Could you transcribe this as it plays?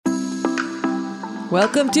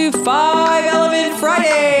Welcome to 5 Element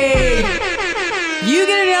Friday! You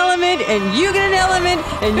get an element, and you get an element,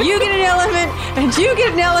 and you get an element, and you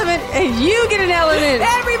get an element, and you get an element.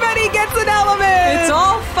 Everybody gets an element! It's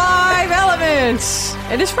all 5 elements.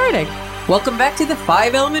 And it's Friday. Welcome back to the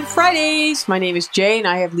 5 Element Fridays. My name is Jay, and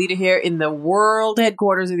I have Lita here in the world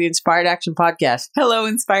headquarters of the Inspired Action Podcast. Hello,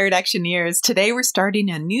 Inspired Actioneers. Today we're starting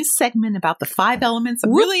a new segment about the 5 elements.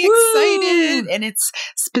 I'm really excited. And it's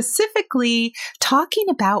specifically talking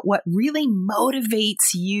about what really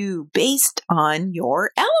motivates you based on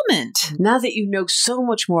your element. Now that you know so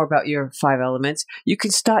much more about your 5 elements, you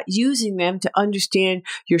can start using them to understand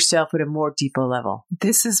yourself at a more deeper level.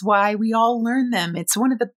 This is why we all learn them. It's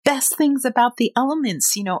one of the best things about the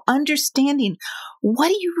elements, understanding what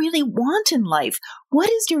do you really want in life? What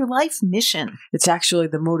is your life mission? It's actually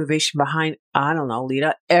the motivation behind, I don't know,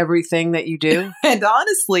 Lita, everything that you do. And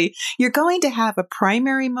honestly, you're going to have a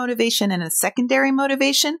primary motivation and a secondary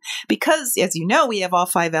motivation because, as you know, we have all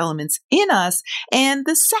 5 elements in us. And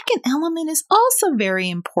the second element is also very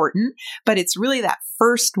important, but it's really that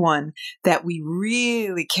first one that we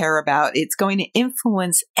really care about. It's going to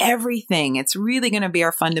influence everything. It's really going to be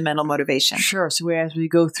our fundamental motivation. Sure. So as we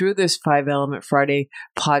go through this 5 Element Friday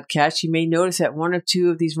podcast, you may notice that one or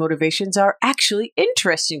two of these motivations are actually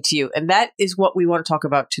interesting to you. And that is what we want to talk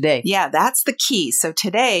about today. Yeah, that's the key. So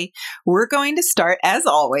today we're going to start, as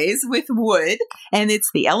always, with wood. And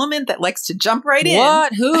it's the element that likes to jump right in.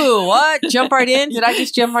 What? Who? What? Jump right in? Did I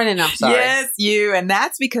just jump right in? I'm sorry. Yes, you. And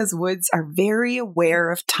that's because woods are very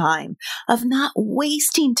aware of time, of not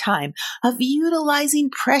wasting time, of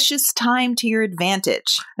utilizing precious time to your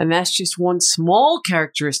advantage. And that's just one small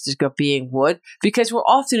characteristic of being wood, because we're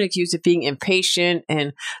often accused of being impatient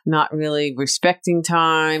and not really respecting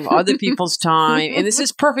time, other people's time. And this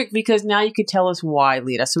is perfect because now you can tell us why,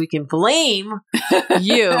 Lita, so we can blame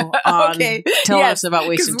you on telling us about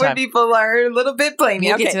wasting time. Because wood people are a little bit blamey.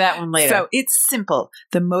 We'll get to that one later. So it's simple.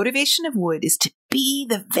 The motivation of wood is to be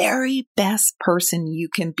the very best person you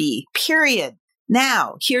can be, period.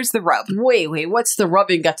 Now, here's the rub. Wait, what's the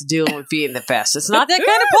rubbing got to do with being the best? It's not that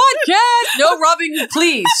kind of podcast. No rubbing,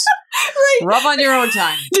 please. Right. Rub on your own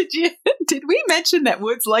time. Did we mention that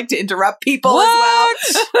woods like to interrupt people as well?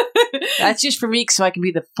 That's just for me so I can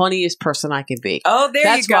be the funniest person I can be. Oh, That's you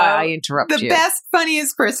go. That's why I interrupt you. The best,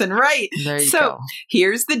 funniest person, right. There you go. So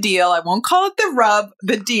here's the deal. I won't call it the rub,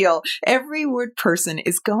 the deal. Every wood person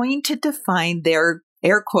is going to define their,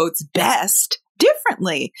 air quotes, best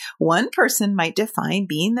differently. One person might define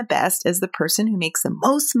being the best as the person who makes the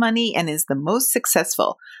most money and is the most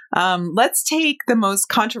successful. Let's take the most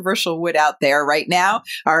controversial wood out there right now,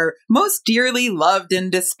 our most dearly loved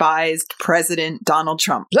and despised President Donald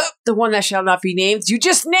Trump. The one that shall not be named. You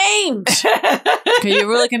just named. Okay, you're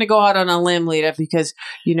really going to go out on a limb, Lita, because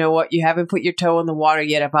you know what? You haven't put your toe in the water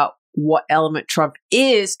yet about what element Trump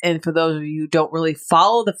is. And for those of you who don't really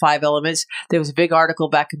follow the 5 elements, there was a big article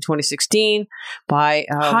back in 2016 by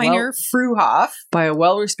Heiner Fruehauf, by a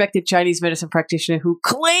well-respected Chinese medicine practitioner who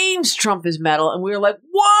claims Trump is metal. And we were like,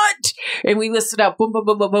 what? And we listed out, boom, boom,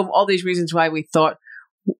 boom, boom, boom, all these reasons why we thought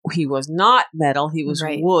he was not metal. He was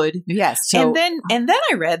wood. Yes. So, and then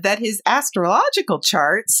I read that his astrological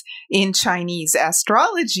charts in Chinese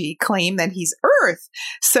astrology claim that he's earth.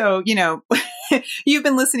 So, you've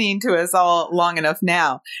been listening to us all long enough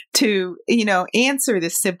now to, answer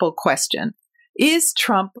this simple question. Is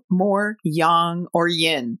Trump more yang or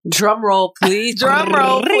yin? Drum roll, please. Drum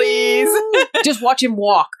roll, please. Just watch him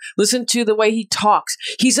walk. Listen to the way he talks.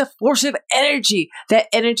 He's a force of energy. That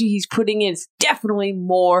energy he's putting in is definitely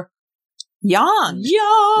more yang.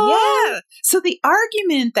 Yeah. So the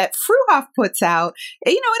argument that Fruehauf puts out,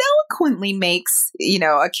 it eloquently makes,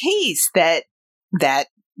 a case that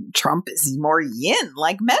Trump is more yin,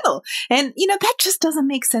 like metal. And, that just doesn't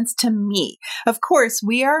make sense to me. Of course,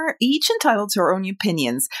 we are each entitled to our own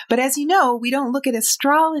opinions. But as you know, we don't look at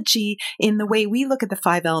astrology in the way we look at the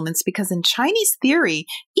 5 elements, because in Chinese theory,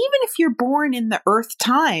 even if you're born in the Earth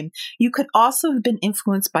time, you could also have been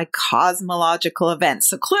influenced by cosmological events.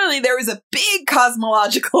 So clearly there was a big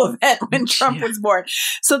cosmological event when Trump was born.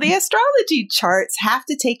 So the astrology charts have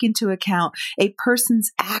to take into account a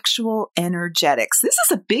person's actual energetics. This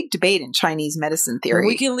is a big debate in Chinese medicine theory.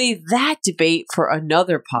 We can leave that debate for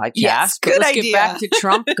another podcast. Yes, but good let's idea. Get back to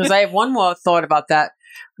Trump, because I have one more thought about that.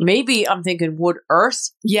 Maybe I'm thinking wood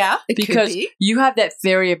earth. Yeah, it because could be. You have that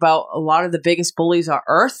theory about a lot of the biggest bullies are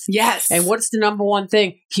earth. Yes. And what's the number one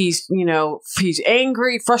thing? He's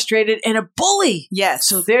angry, frustrated, and a bully. Yes.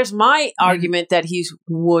 So there's my argument that he's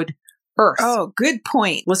wood earth. Oh, good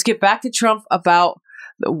point. Let's get back to Trump about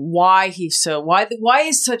why is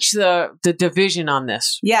such the division on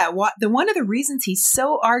this? Yeah, one of the reasons he's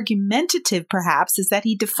so argumentative, perhaps, is that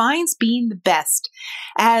he defines being the best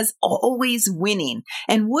as always winning,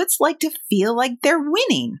 and Woods like to feel like they're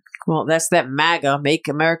winning. Well, that's that MAGA, Make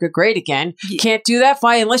America Great Again. Can't do that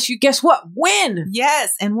fight unless you, guess what, win.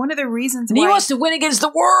 Yes, and one of the reasons why... he wants to win against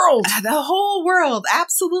the world. The whole world,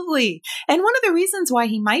 absolutely. And one of the reasons why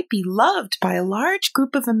he might be loved by a large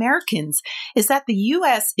group of Americans is that the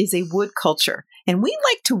U.S. is a wood culture, and we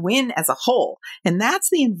like to win as a whole. And that's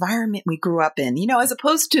the environment we grew up in, as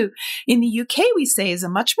opposed to in the UK, we say is a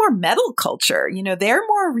much more metal culture. They're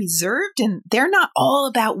more reserved, and they're not all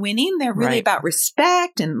about winning. They're really about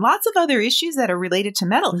respect and lots of other issues that are related to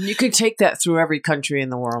metal. You could take that through every country in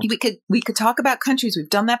the world. We could talk about countries. We've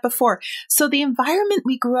done that before. So the environment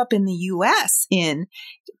we grew up in the U.S. in,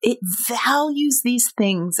 it values these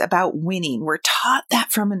things about winning. We're taught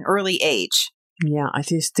that from an early age. Yeah, I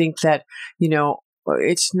just think that,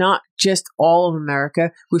 it's not just all of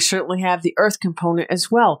America. We certainly have the Earth component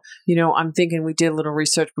as well. I'm thinking we did a little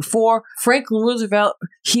research before. Franklin Roosevelt,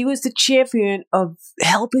 he was the champion of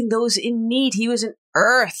helping those in need. He was an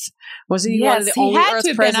Earth. Wasn't he one of the only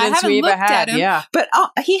Earth presidents we ever had? Yeah. But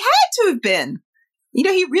he had to have been.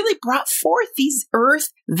 He really brought forth these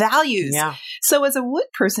Earth values. Yeah. So as a wood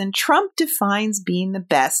person, Trump defines being the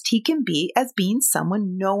best he can be as being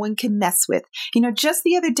someone no one can mess with. Just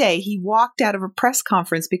the other day, he walked out of a press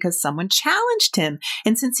conference because someone challenged him.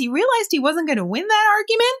 And since he realized he wasn't going to win that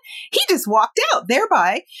argument, he just walked out.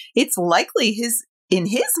 Thereby, it's likely in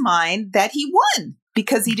his mind that he won,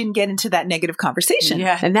 because he didn't get into that negative conversation.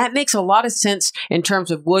 Yeah, and that makes a lot of sense in terms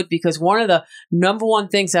of Wood, because one of the number one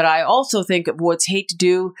things that I also think Woods hate to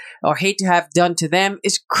do or hate to have done to them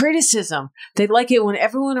is criticism. They like it when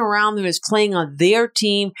everyone around them is playing on their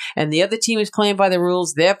team and the other team is playing by the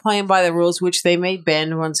rules. They're playing by the rules, which they may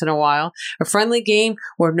bend once in a while. A friendly game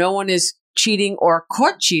where no one is cheating or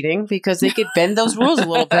caught cheating, because they could bend those rules a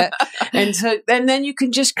little bit. And then you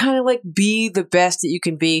can just kind of be the best that you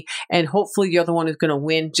can be. And hopefully you're the one who's going to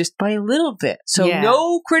win just by a little bit. So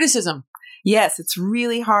no criticism. Yes, it's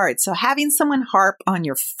really hard. So having someone harp on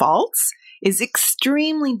your faults is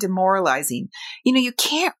extremely demoralizing. You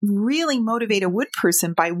can't really motivate a wood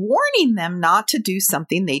person by warning them not to do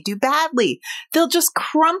something they do badly. They'll just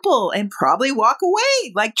crumple and probably walk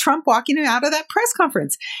away, like Trump walking out of that press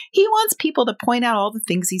conference. He wants people to point out all the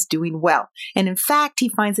things he's doing well. And in fact, he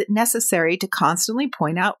finds it necessary to constantly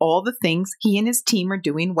point out all the things he and his team are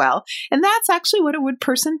doing well. And that's actually what a wood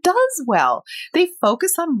person does well. They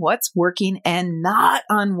focus on what's working and not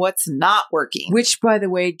on what's not working. Which, by the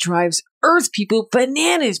way, drives Earth people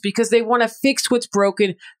bananas, because they want to fix what's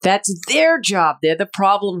broken. That's their job. They're the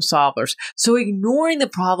problem solvers. So ignoring the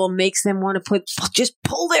problem makes them want to just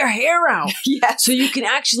pull their hair out. Yes. So you can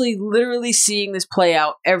actually literally seeing this play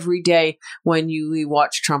out every day when you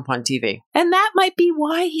watch Trump on TV. And that might be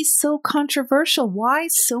why he's so controversial. Why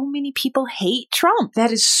so many people hate Trump.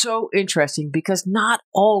 That is so interesting, because not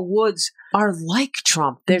all Woods are like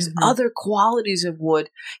Trump. There's other qualities of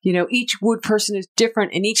Wood. Each Wood person is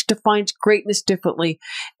different, and each defines greatness differently.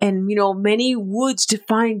 And, many Woods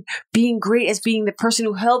define being great as being the person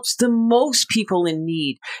who helps the most people in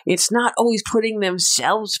need. It's not always putting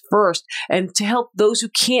themselves first. And to help those who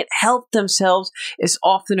can't help themselves is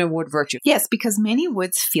often a Wood virtue. Yes, because many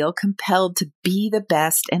Woods feel compelled to be the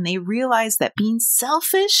best, and they realize that being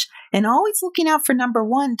selfish and always looking out for number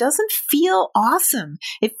one doesn't feel awesome.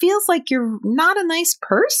 It feels like you're not a nice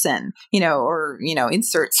person, or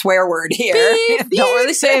insert swear word here. Beep, don't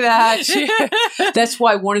really say that. That's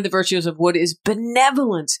why one of the virtues of Wood is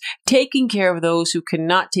benevolence. Taking care of those who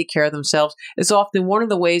cannot take care of themselves is often one of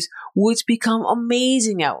the ways Woods become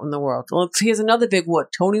amazing out in the world. Well, here's another big Wood,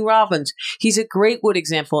 Tony Robbins. He's a great Wood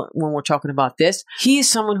example when we're talking about this. He is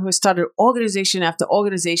someone who has started organization after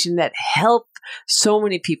organization that help so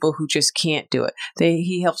many people who just can't do it.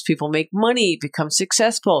 He helps people make money, become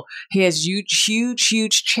successful. He has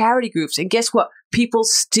huge charity groups. And guess what? People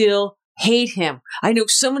still hate him. I know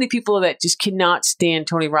so many people that just cannot stand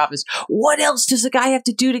Tony Robbins. What else does the guy have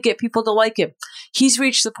to do to get people to like him? He's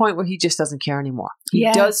reached the point where he just doesn't care anymore. He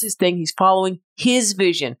does his thing. He's following his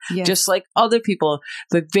vision, just like other people.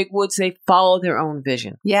 The big Woods, they follow their own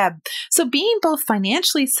vision. Yeah. So being both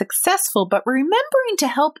financially successful, but remembering to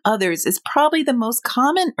help others is probably the most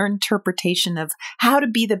common interpretation of how to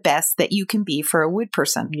be the best that you can be for a Wood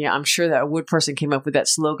person. Yeah, I'm sure that a Wood person came up with that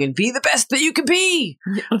slogan, be the best that you can be.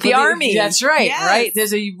 The Army. That's right, right?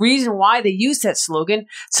 There's a reason why they use that slogan,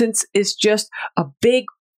 since it's just a big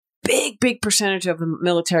big percentage of the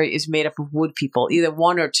military is made up of wood people, either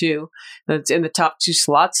one or two. That's in the top 2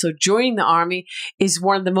 slots. So joining the army is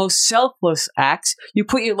one of the most selfless acts. You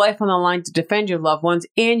put your life on the line to defend your loved ones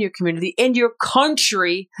and your community and your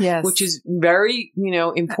country, Yes. which is very,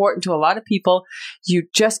 important to a lot of people.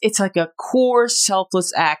 It's like a core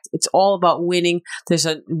selfless act. It's all about winning. There's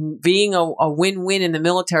being a win-win in the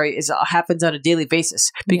military happens on a daily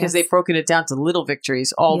basis because they've broken it down to little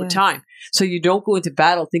victories all the time. So you don't go into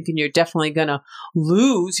battle thinking you're definitely going to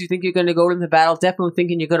lose. You think you're going to go into battle definitely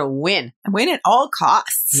thinking you're going to win. Win at all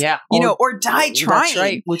costs. Yeah. Or die trying. That's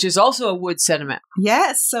right, which is also a Wood sentiment.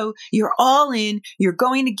 Yes. So you're all in. You're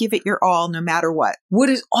going to give it your all no matter what. Wood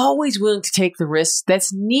is always willing to take the risks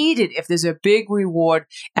that's needed if there's a big reward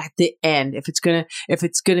at the end. If it's going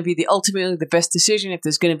to be ultimately the best decision, if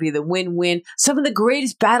there's going to be the win-win. Some of the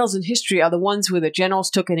greatest battles in history are the ones where the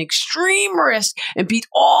generals took an extreme risk and beat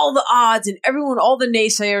all the odds and everyone, all the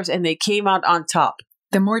naysayers, and they came out on top.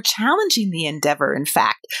 The more challenging the endeavor, in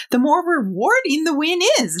fact, the more rewarding the win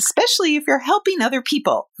is, especially if you're helping other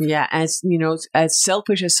people. Yeah, as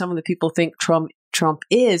selfish as some of the people think Trump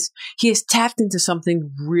is, he has tapped into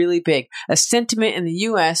something really big, a sentiment in the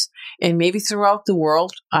U.S. and maybe throughout the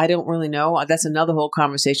world. I don't really know. That's another whole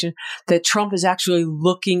conversation, that Trump is actually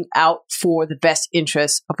looking out for the best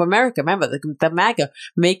interests of America. Remember, the MAGA,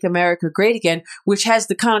 Make America Great Again, which has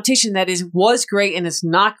the connotation that was great and is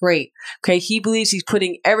not great. Okay. He believes he's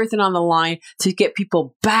putting everything on the line to get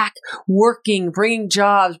people back working, bringing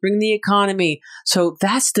jobs, bringing the economy. So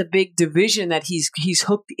that's the big division that he's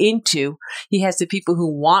hooked into. He has the people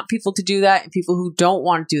who want people to do that and people who don't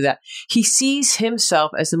want to do that. He sees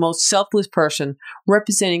himself as the most selfless person,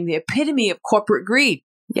 representing the epitome of corporate greed.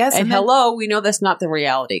 Yes. And we know that's not the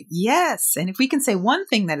reality. Yes. And if we can say one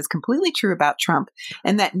thing that is completely true about Trump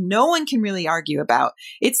and that no one can really argue about,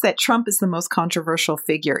 it's that Trump is the most controversial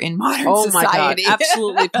figure in modern society. Oh my God.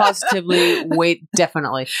 Absolutely, positively,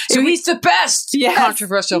 definitely. So he's the best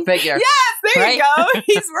controversial figure. Yes, there you go.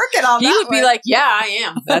 He's working on that. He would be like, yeah, I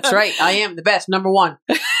am. That's right. I am the best. Number one.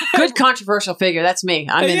 Good controversial figure. That's me.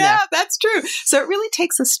 I'm in there. Yeah, that's true. So it really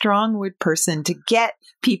takes a strong Wood person to get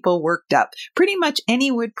people worked up. Pretty much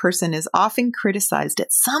any Wood person is often criticized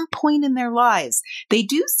at some point in their lives. They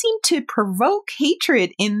do seem to provoke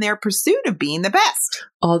hatred in their pursuit of being the best.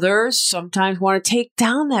 Others sometimes want to take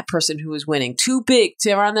down that person who is winning. Too big.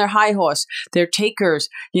 They're on their high horse. They're takers.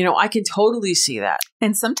 I can totally see that.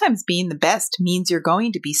 And sometimes being the best means you're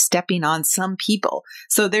going to be stepping on some people.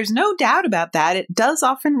 So there's no doubt about that. It does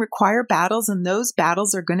often require battles, and those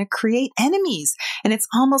battles are going to create enemies. And it's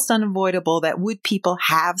almost unavoidable that Wood people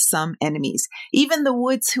have some enemies. Even the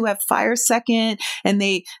Woods who have fire second and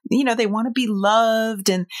they want to be loved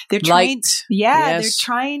and they're trying, they're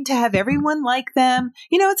trying to have everyone like them.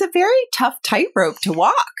 It's a very tough tightrope to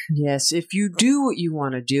walk. Yes. If you do what you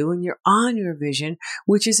want to do and you're on your vision,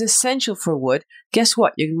 which is essential for Wood, guess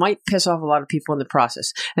what? You might piss off a lot of people in the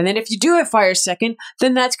process. And then if you do have fire second,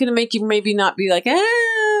 then that's going to make you maybe not be like,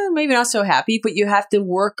 maybe not so happy, but you have to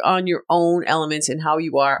work on your own elements and how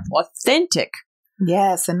you are authentic.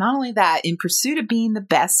 Yes, and not only that, in pursuit of being the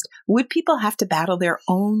best, Wood people have to battle their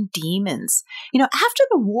own demons. After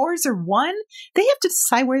the wars are won, they have to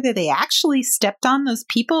decide whether they actually stepped on those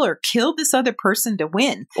people or killed this other person to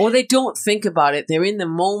win. Or they don't think about it. They're in the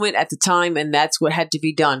moment at the time, and that's what had to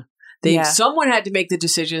be done. Someone had to make the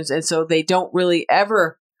decisions, and so they don't really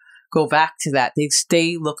ever go back to that. They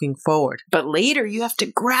stay looking forward. But later you have to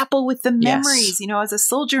grapple with the memories. As a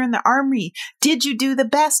soldier in the army, did you do the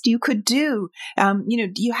best you could do?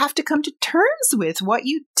 You have to come to terms with what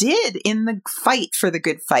you did in the fight for the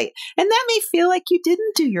good fight. And that may feel like you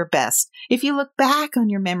didn't do your best. If you look back on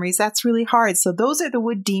your memories, that's really hard. So those are the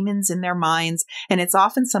Wood demons in their minds. And it's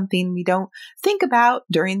often something we don't think about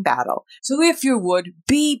during battle. So if you're Wood,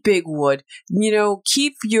 be big Wood.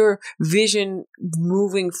 Keep your vision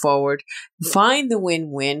moving forward. Find the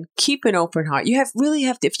win-win. Keep an open heart. You really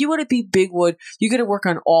have to. If you want to be big Wood, you got to work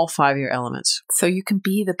on all 5 of your elements. So you can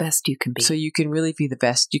be the best you can be. So you can really be the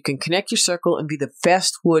best. You can connect your circle and be the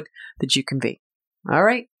best Wood that you can be. All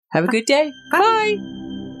right. Have a good day. Bye.